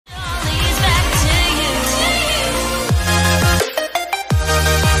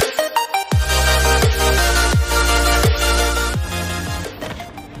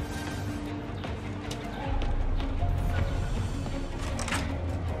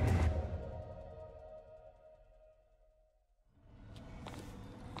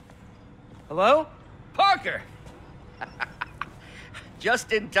Hello? Parker!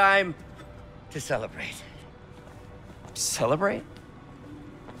 Just in time to celebrate. Celebrate?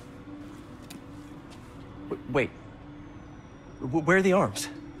 Wait. Where are the arms?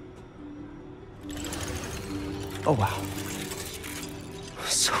 Oh, wow.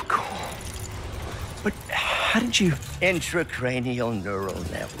 So cool. But how did you... Intracranial neural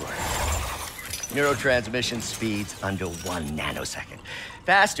network. Neurotransmission speeds under 1 nanosecond.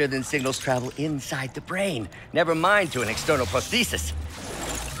 Faster than signals travel inside the brain. Never mind to an external prosthesis.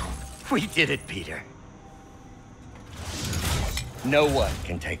 We did it, Peter. No one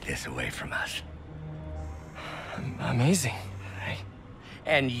can take this away from us. Amazing.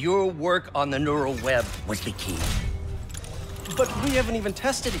 And your work on the neural web was the key. But we haven't even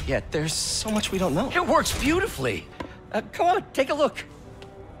tested it yet. There's so much we don't know. It works beautifully. Come on, take a look.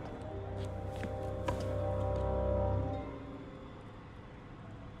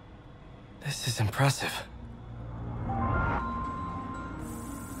 This is impressive.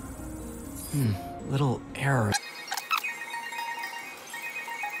 Little errors.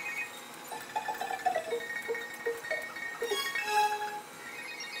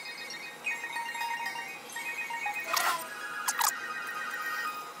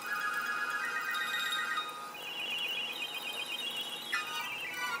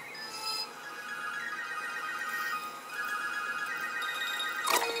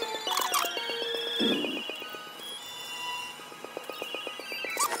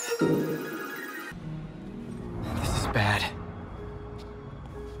 Bad.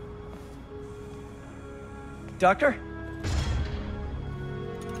 Doctor?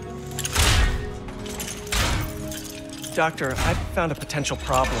 Doctor, I found a potential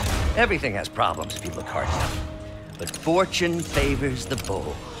problem. Everything has problems if you look hard enough. But fortune favors the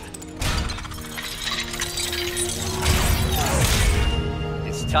bold.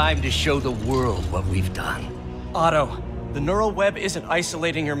 It's time to show the world what we've done. Otto, the neural web isn't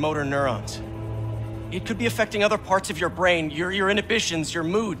isolating your motor neurons. It could be affecting other parts of your brain, your inhibitions, your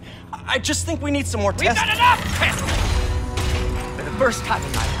mood. I just think we need some more tests. We've got enough tests! For the first time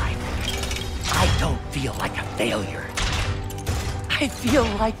in my life, I don't feel like a failure. I feel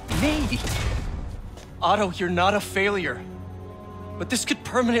like me. Otto, you're not a failure. But this could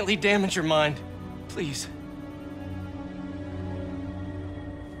permanently damage your mind. Please.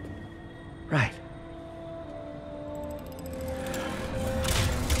 Right.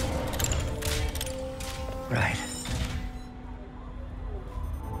 Right.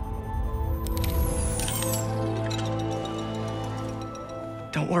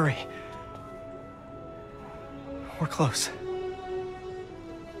 Don't worry. We're close.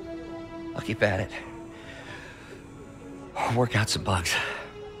 I'll keep at it. I'll work out some bugs.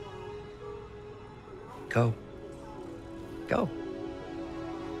 Go. Go.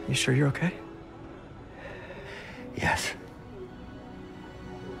 You sure you're okay? Yes.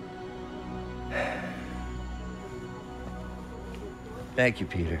 Thank you,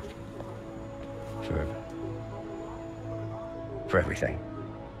 Peter. For everything.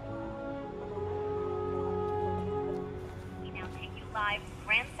 We now take you live to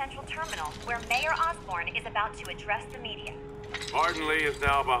Grand Central Terminal, where Mayor Osborne is about to address the media. Martin Lee is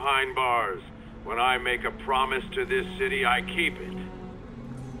now behind bars. When I make a promise to this city, I keep it.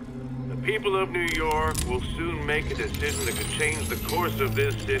 The people of New York will soon make a decision that could change the course of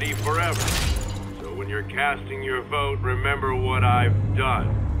this city forever. So when you're casting your vote, remember what I've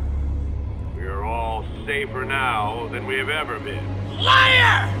done. We are all safer now than we have ever been.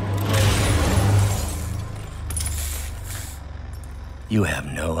 Liar! You have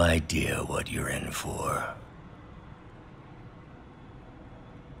no idea what you're in for.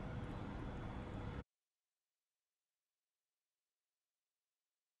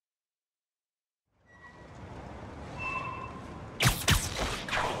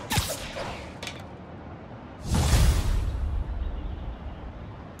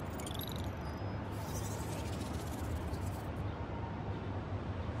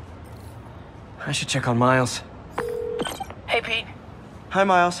 I should check on Miles. Hey, Pete. Hi,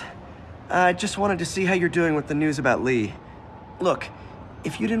 Miles. I just wanted to see how you're doing with the news about Lee. Look,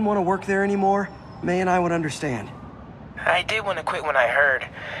 if you didn't want to work there anymore, May and I would understand. I did want to quit when I heard.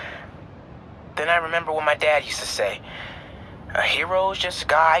 Then I remember what my dad used to say. A hero's just a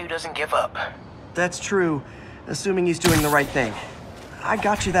guy who doesn't give up. That's true, assuming he's doing the right thing. I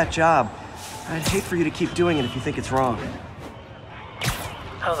got you that job. I'd hate for you to keep doing it if you think it's wrong.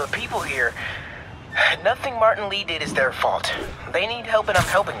 Oh, the people here... Nothing Martin Lee did is their fault. They need help and I'm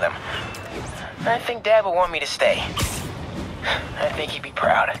helping them. I think Dad would want me to stay. I think he'd be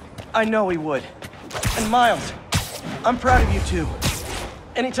proud. I know he would. And Miles, I'm proud of you too.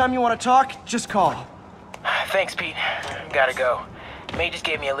 Anytime you want to talk, just call. Thanks, Pete. Gotta go. May just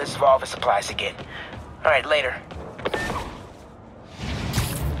gave me a list of all the supplies to get. All right, later.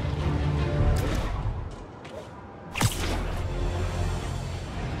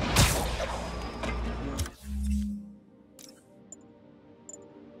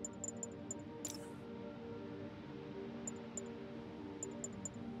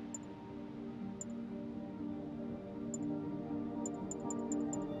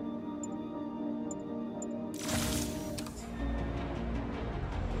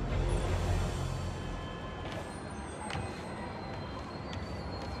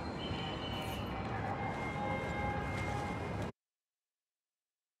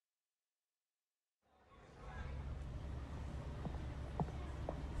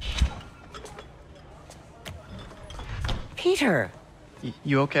 Peter!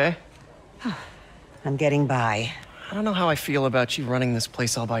 You okay? I'm getting by. I don't know how I feel about you running this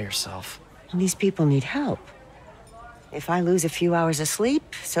place all by yourself. These people need help. If I lose a few hours of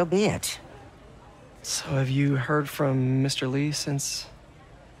sleep, so be it. So have you heard from Mr. Lee since?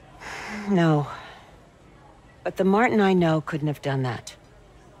 No. But the Martin I know couldn't have done that.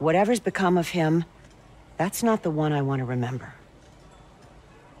 Whatever's become of him, that's not the one I want to remember.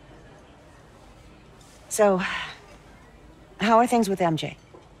 So, how are things with MJ?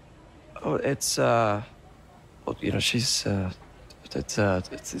 Oh, it's, well, you know, she's,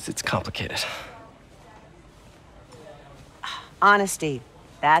 it's complicated. Honesty.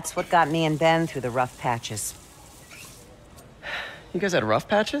 That's what got me and Ben through the rough patches. You guys had rough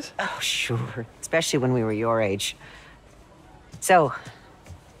patches? Oh, sure. Especially when we were your age. So,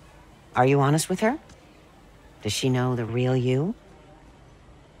 are you honest with her? Does she know the real you?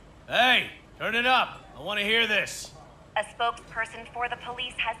 Hey, turn it up. I want to hear this. A spokesperson for the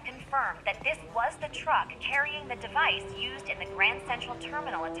police has confirmed that this was the truck carrying the device used in the Grand Central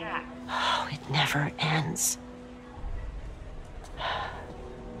Terminal attack. Oh, it never ends.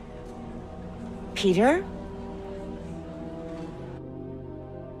 Peter?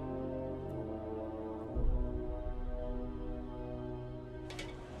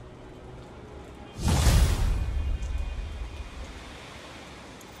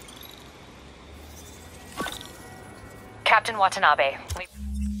 Captain Watanabe, leave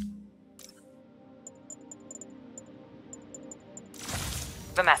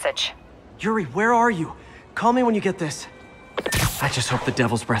the message. Yuri, where are you? Call me when you get this. I just hope the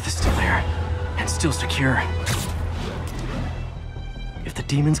Devil's Breath is still there, and still secure. If the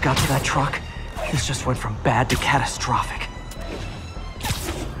demons got to that truck, this just went from bad to catastrophic.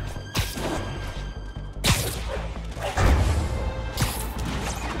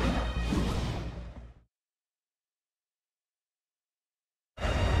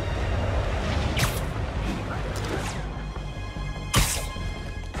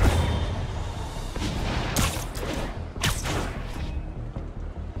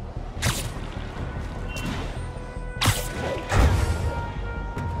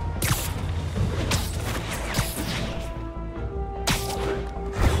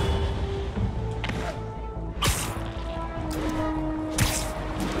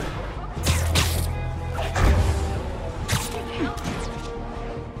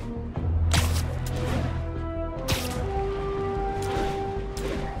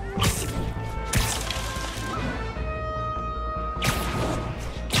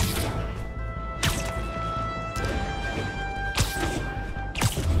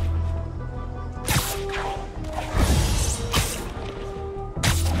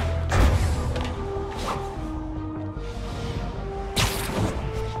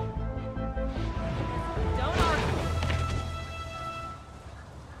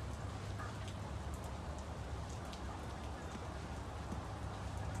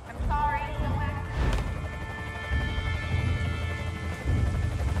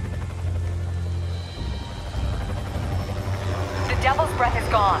 Devil's Breath is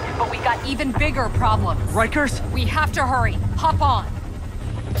gone, but we got even bigger problems. Rikers? We have to hurry. Hop on.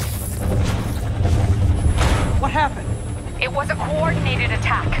 What happened? It was a coordinated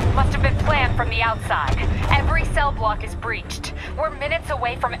attack. Must have been planned from the outside. Every cell block is breached. We're minutes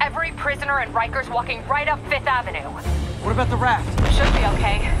away from every prisoner and Rikers walking right up 5th Avenue. What about the raft? Should be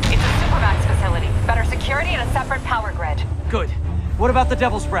okay. It's a Supermax facility. Better security and a separate power grid. Good. What about the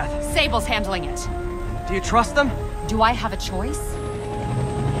Devil's Breath? Sable's handling it. Do you trust them? Do I have a choice?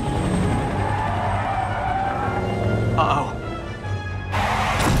 Uh-oh.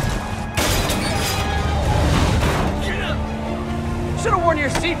 Should have worn your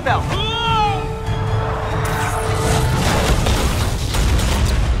seatbelt.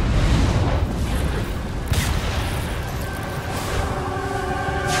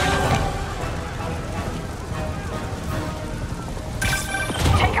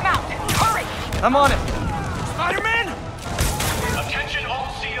 I'm on it. Spiderman! Attention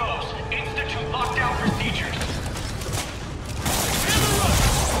all COs. Institute lockdown procedures.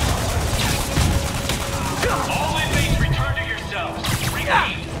 All inmates return to your cells.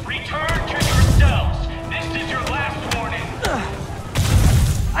 Repeat, return to your cells. This is your last warning.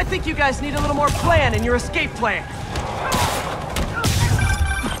 I think you guys need a little more plan in your escape plan.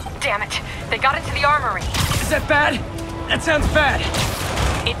 Damn it. They got into the armory. Is that bad? That sounds bad.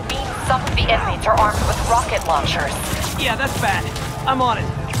 It means some of the inmates are armed with rocket launchers. Yeah, that's bad. I'm on it.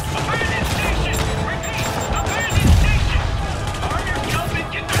 Abandoned station! Repeat, abandoned station! Arm yourself and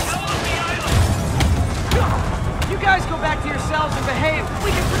get the hell off the island! You guys go back to your cells and behave.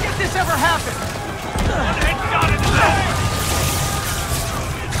 We can forget this ever happened. One headshot in the leg!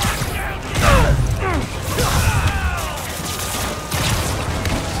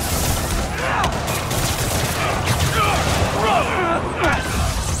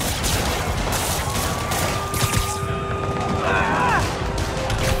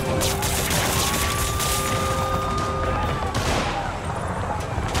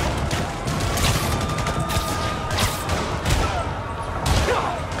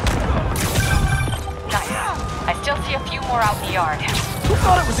 Out in the yard. Who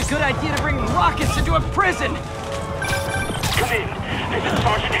thought it was a good idea to bring rockets into a prison? Come in. This is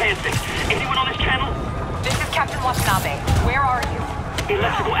Sergeant Hansen. Anyone on this channel? This is Captain Watanabe. Where are you?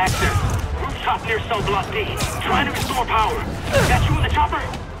 Electrical access. Rooftop near cell block D. Trying to restore power. Got you in the chopper?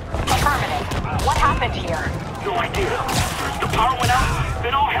 Affirmative. What happened here? No idea. First the power went out,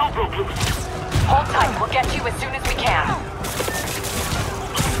 then all hell broke loose. Hold tight. We'll get to you as soon as we can.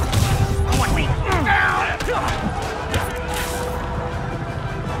 On me.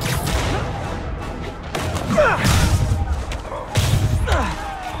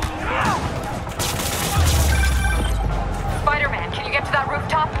 Spiderman, can you get to that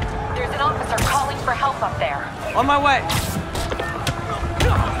rooftop? There's an officer calling for help up there. On my way.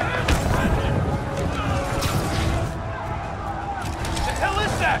 The hell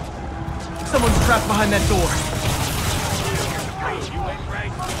is that? Someone's trapped behind that door. You ain't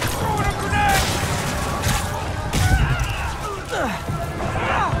right. Throwing a grenade!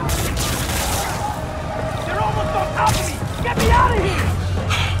 They're almost on top of me! Get me out of here!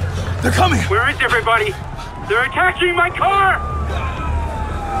 They're coming! Where is everybody? They're attacking my car!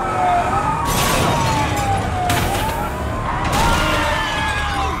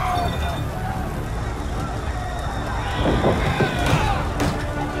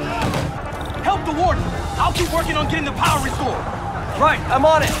 Help the warden! I'll keep working on getting the power restored. Right, I'm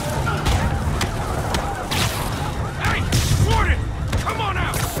on it. Hey! Warden! Come on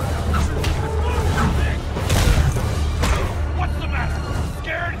out! What's the matter?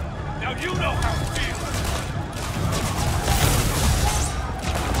 Scared? Now you know how it feels!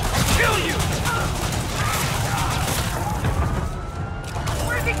 Kill you!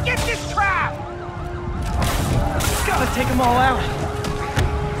 Where'd they get this trap? Gotta take them all out.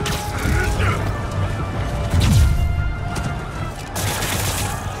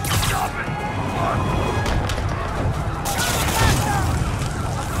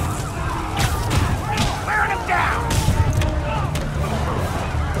 Wearing him down!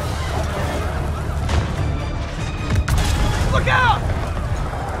 Look out!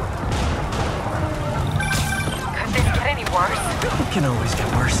 Could this get any worse? It can always get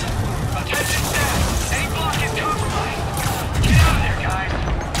worse. Attention staff! A block is compromised! Get out of there, guys!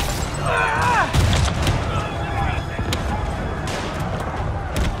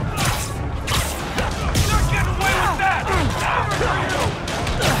 Not getting away with that!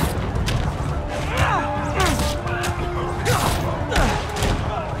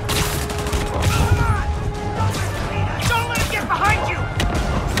 Don't let him get behind you!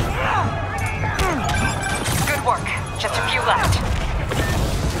 Good work. Just a few left.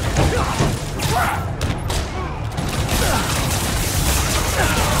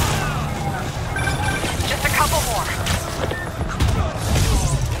 Just a couple more.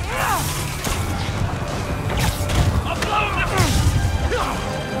 I'll blow him!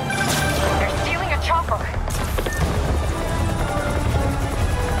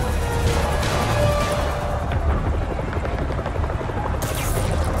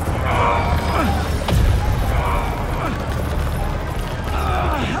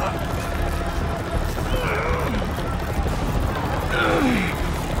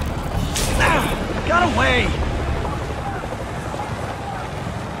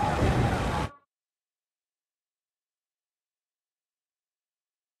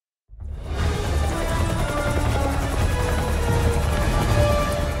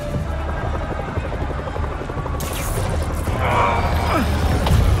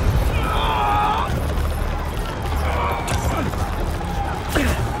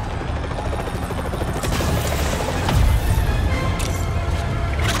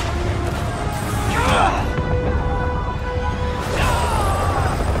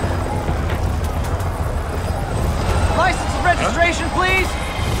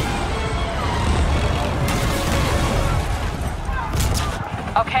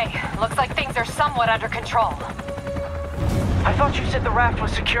 Okay, looks like things are somewhat under control. I thought you said the raft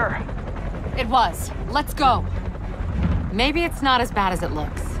was secure. It was. Let's go. Maybe it's not as bad as it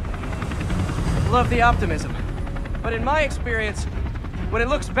looks. Love the optimism. But in my experience, when it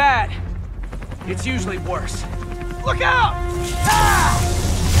looks bad, it's usually worse. Look out! Ah!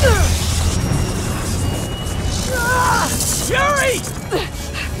 Yuri!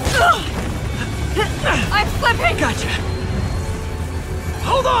 I'm slipping! Gotcha.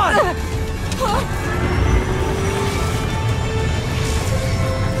 Hold on!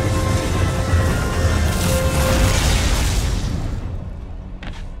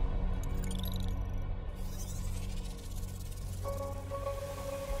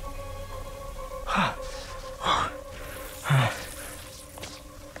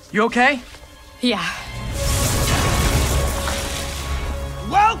 You okay? Yeah.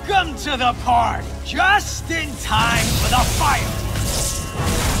 Welcome to the party! Just in time for the fire!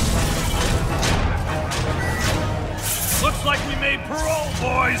 Looks like we made parole,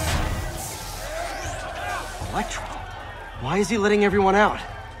 boys! Electro? Why is he letting everyone out?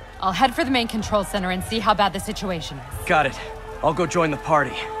 I'll head for the main control center and see how bad the situation is. Got it. I'll go join the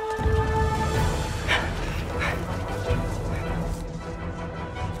party.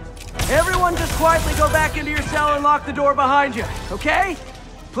 Everyone just quietly go back into your cell and lock the door behind you, okay?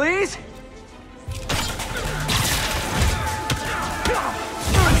 Please?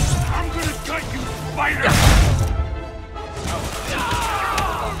 I'm gonna cut you, spider!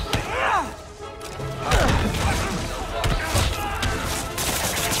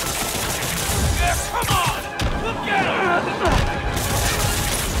 Yeah, come on! Look at him!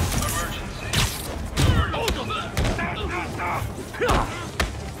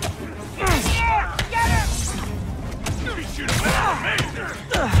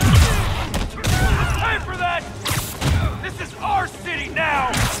 Time for that! This is our city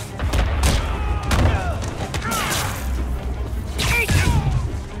now! Eat him!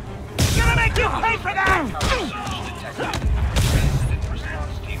 Gonna make you pay for that!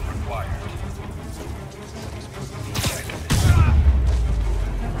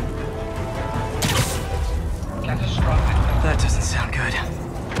 That doesn't sound good.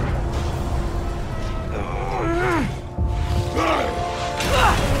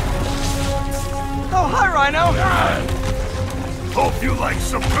 Oh, hi, Rhino! Hope you like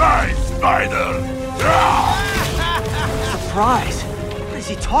surprise, Spider! Surprise? What is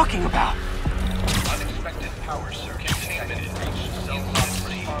he talking about? Unexpected power surge containment breach. Cell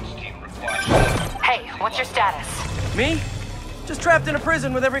response team required. Hey, what's your status? Me? Just trapped in a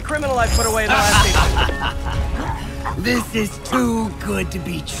prison with every criminal I put away in the last season. This is too good to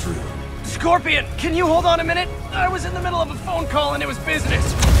be true. Scorpion, can you hold on a minute? I was in the middle of a phone call and it was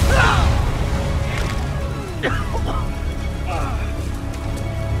business.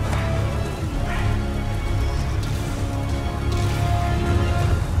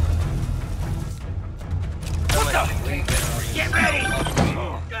 Get ready!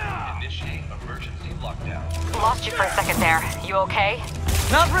 Initiate emergency lockdown. Lost you for a second there. You okay?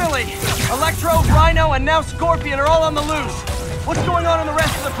 Not really. Electro, Rhino, and now Scorpion are all on the loose. What's going on in the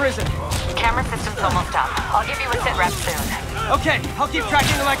rest of the prison? Camera system's almost up. I'll give you a sit rep soon. Okay, I'll keep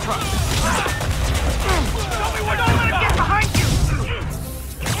tracking Electro. Don't let him get behind you!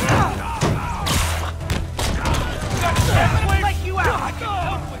 Like you out! I can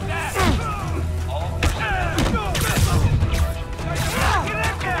help with that!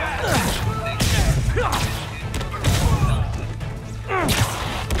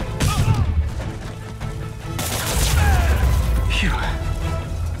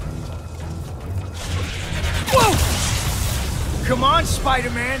 Whoa! Come on,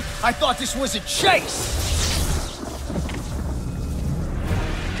 Spider-Man! I thought this was a chase!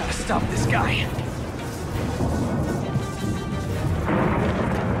 Gotta stop this guy.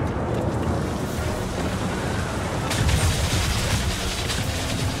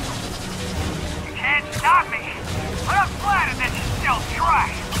 You can't stop me! But I'm flattered that you still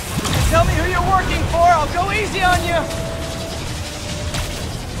try! Tell me who you're working for, I'll go easy on you!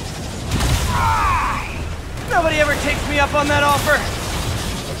 Nobody ever takes me up on that offer!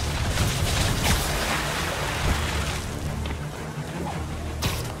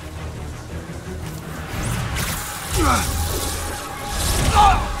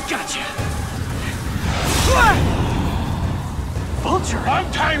 Oh, gotcha! Vulture!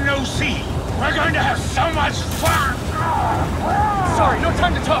 Long time no see! We're going to have so much fun! Sorry, no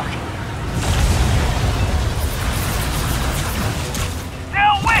time to talk!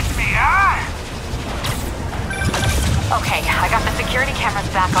 Still with me, huh? Okay, I got the security cameras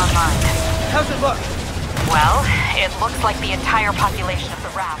back online. How's it look? Well, it looks like the entire population of the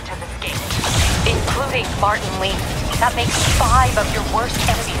raft has escaped, including Martin Lee. That makes 5 of your worst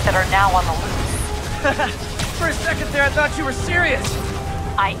enemies that are now on the loose. For a second there, I thought you were serious.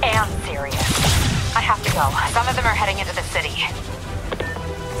 I am serious. I have to go. Some of them are heading into the city.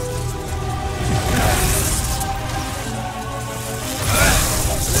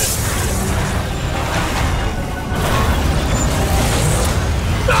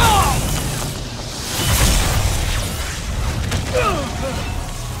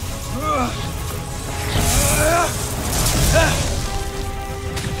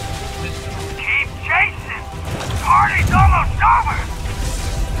 Keep chasing! Party's almost over!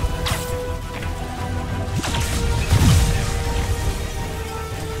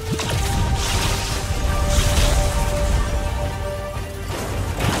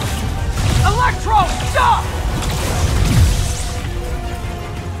 Electro, stop!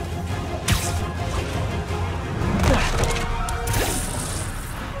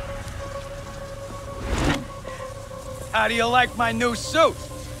 How do you like my new suit?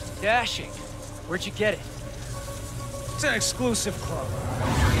 Dashing. Where'd you get it? It's an exclusive club.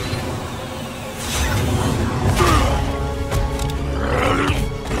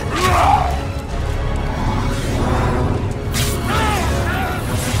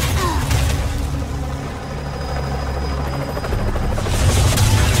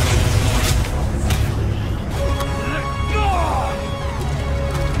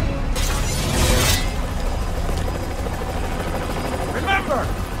 Remember,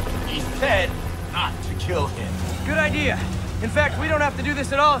 he said not to kill him. Good idea. In fact, we don't have to do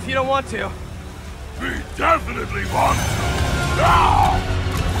this at all if you don't want to. We definitely want to!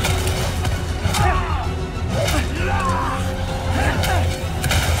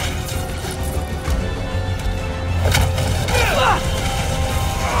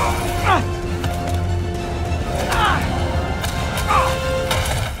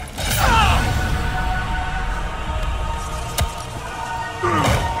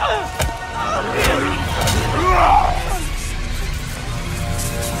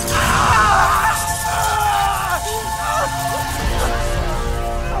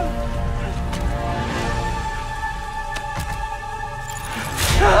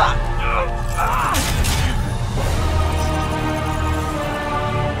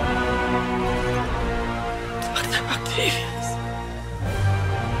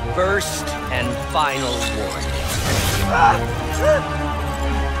 First and final warning.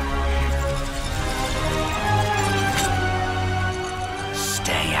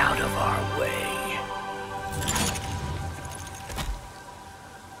 Stay out of our way.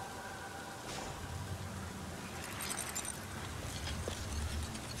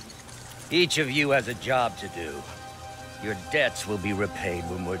 Each of you has a job to do. Your debts will be repaid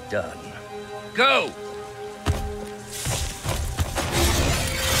when we're done. Go!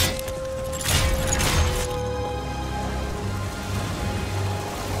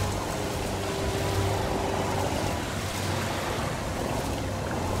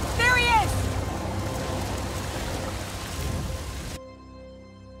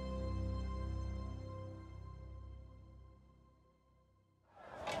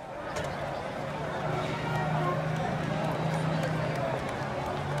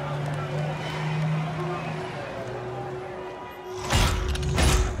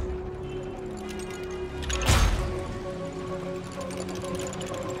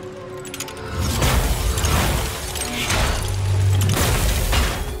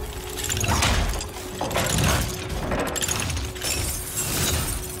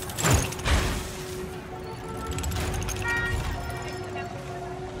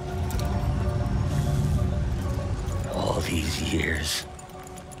 These years,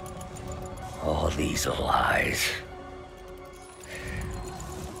 all these lies.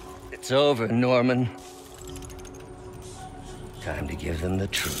 It's over, Norman. Time to give them the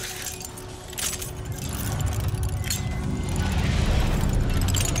truth.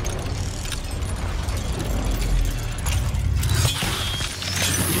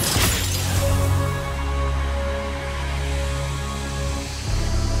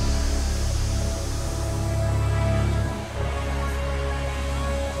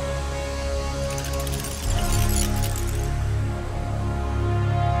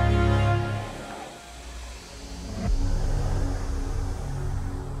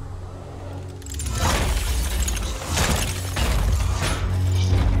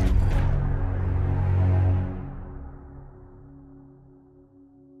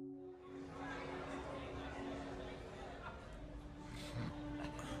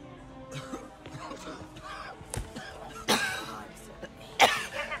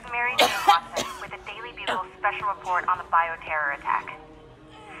 report on the bioterror attack.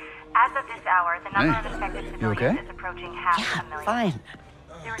 As of this hour, the number of infected civilians is approaching half a million. Fine.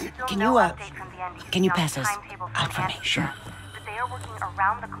 There is still Can no you, update from the NDC can you on pass the those timetable for out for me? the Sure. antivirus, but they are working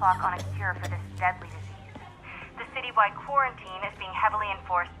around the clock on a cure for this deadly disease. The citywide quarantine is being heavily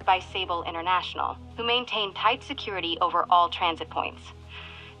enforced by Sable International, who maintain tight security over all transit points.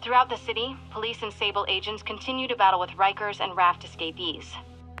 Throughout the city, police and Sable agents continue to battle with Rikers and Raft escapees.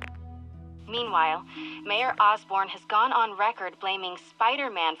 Meanwhile, Mayor Osborn has gone on record blaming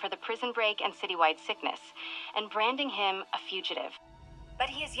Spiderman for the prison break and citywide sickness, and branding him a fugitive. But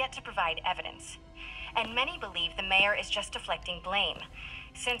he has yet to provide evidence. And many believe the mayor is just deflecting blame,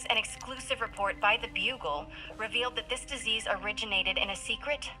 since an exclusive report by the Bugle revealed that this disease originated in a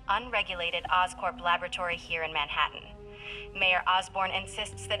secret, unregulated Oscorp laboratory here in Manhattan. Mayor Osborn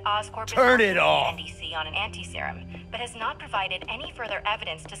insists that Oscorp is working with the NDC on an anti-serum, but has not provided any further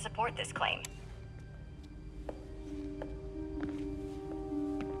evidence to support this claim.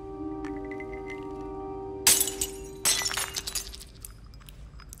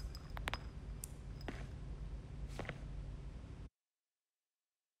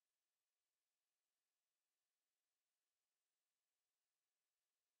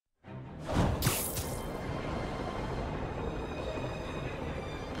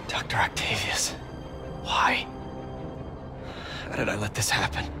 Dr. Octavius. Why? How did I let this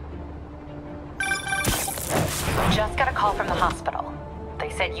happen? Just got a call from the hospital. They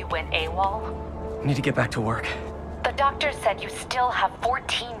said you went AWOL. I need to get back to work. The doctor said you still have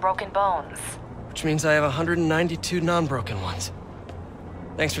 14 broken bones. Which means I have 192 non-broken ones.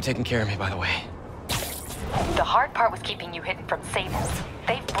 Thanks for taking care of me, by the way. The hard part was keeping you hidden from Sables.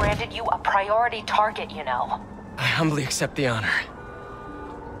 They've branded you a priority target, you know. I humbly accept the honor.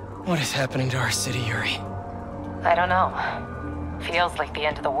 What is happening to our city, Yuri? I don't know. Feels like the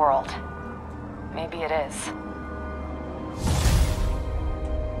end of the world. Maybe it is.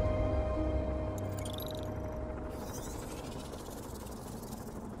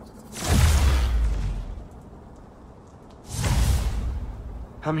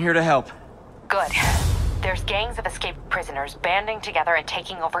 I'm here to help. Good. There's gangs of escaped prisoners banding together and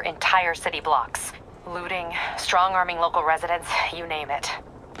taking over entire city blocks. Looting, strong-arming local residents, you name it.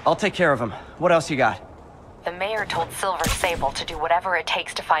 I'll take care of him. What else you got? The mayor told Silver Sable to do whatever it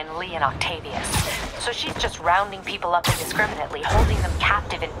takes to find Lee and Octavius. So she's just rounding people up indiscriminately, holding them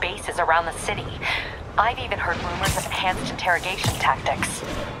captive in bases around the city. I've even heard rumors of enhanced interrogation tactics.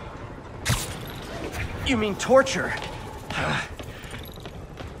 You mean torture?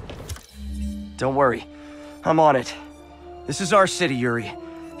 Don't worry. I'm on it. This is our city, Yuri.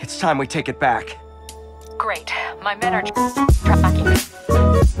 It's time we take it back. Great. My men are tracking it.